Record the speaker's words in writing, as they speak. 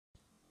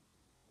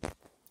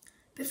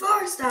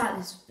Before I start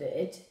this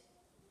vid,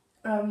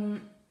 I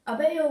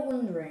bet you're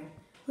wondering,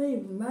 hey,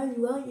 why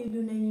aren't you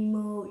doing any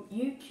more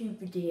YouTube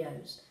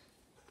videos?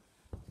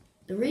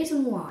 The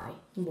reason why,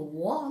 number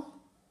one,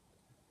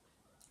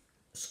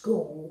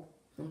 school,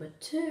 number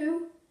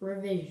two,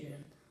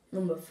 revision,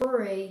 number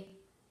three,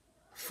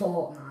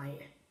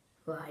 Fortnite.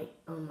 Right,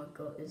 oh my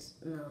god,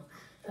 no.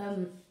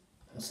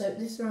 So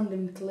this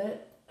random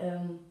clip,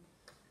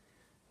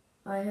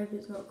 I hope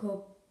it's not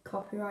called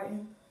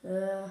copywriting,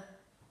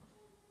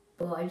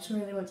 but I just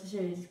really want to show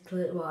you this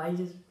clip what I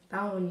just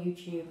found on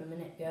YouTube a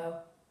minute ago.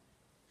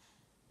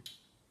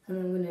 And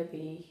I'm going to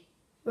be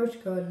voice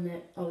recording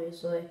it,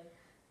 obviously.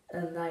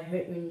 And I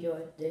hope you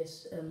enjoyed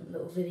this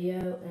little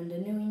video, and a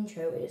new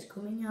intro is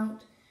coming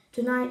out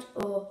tonight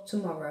or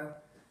tomorrow.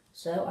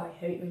 So I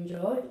hope you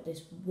enjoy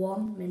this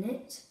 1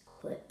 minute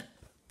clip.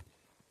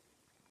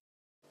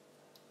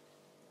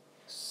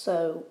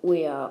 So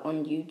we are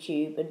on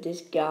YouTube, and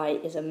this guy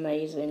is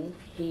amazing.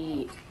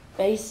 He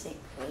basically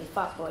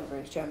fat boy for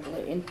his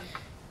trampoline.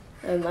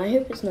 I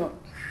hope it's not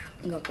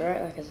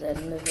copyright, like I said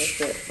in the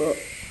video, but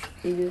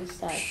he just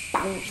started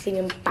bouncing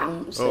and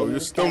bouncing. Oh, your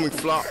stomach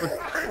flopping.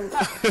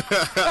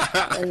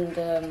 And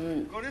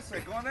Go this way,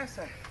 go on this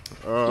way.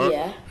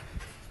 yeah.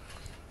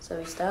 So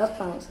he starts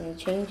bouncing,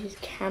 he changes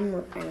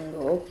camera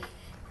angle,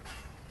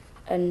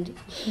 and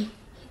he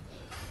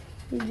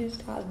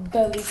just starts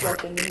belly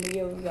flopping in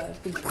the other guys.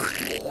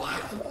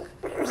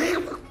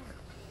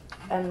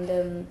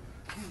 And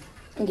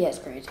yeah, it's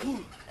crazy.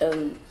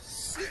 And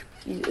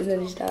then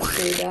he starts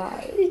doing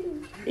that.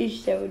 He's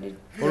showing it.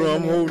 Hold on,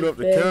 I'm holding up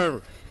the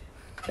camera.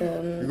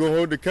 You gonna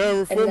hold the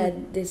camera for me? And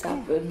then this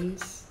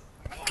happens.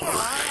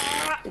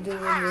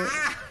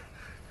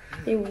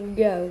 Here we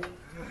go.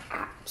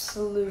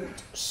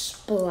 Absolute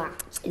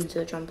splat into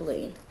the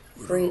trampoline.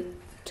 3,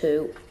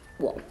 2,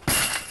 1.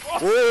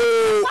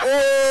 Whoa!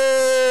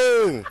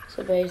 Oh!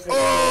 So basically,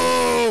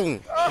 Oh!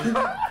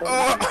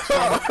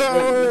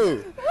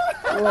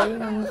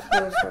 laying on the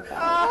floor for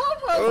about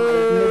 5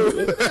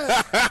 minutes.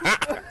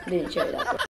 Didn't show you that.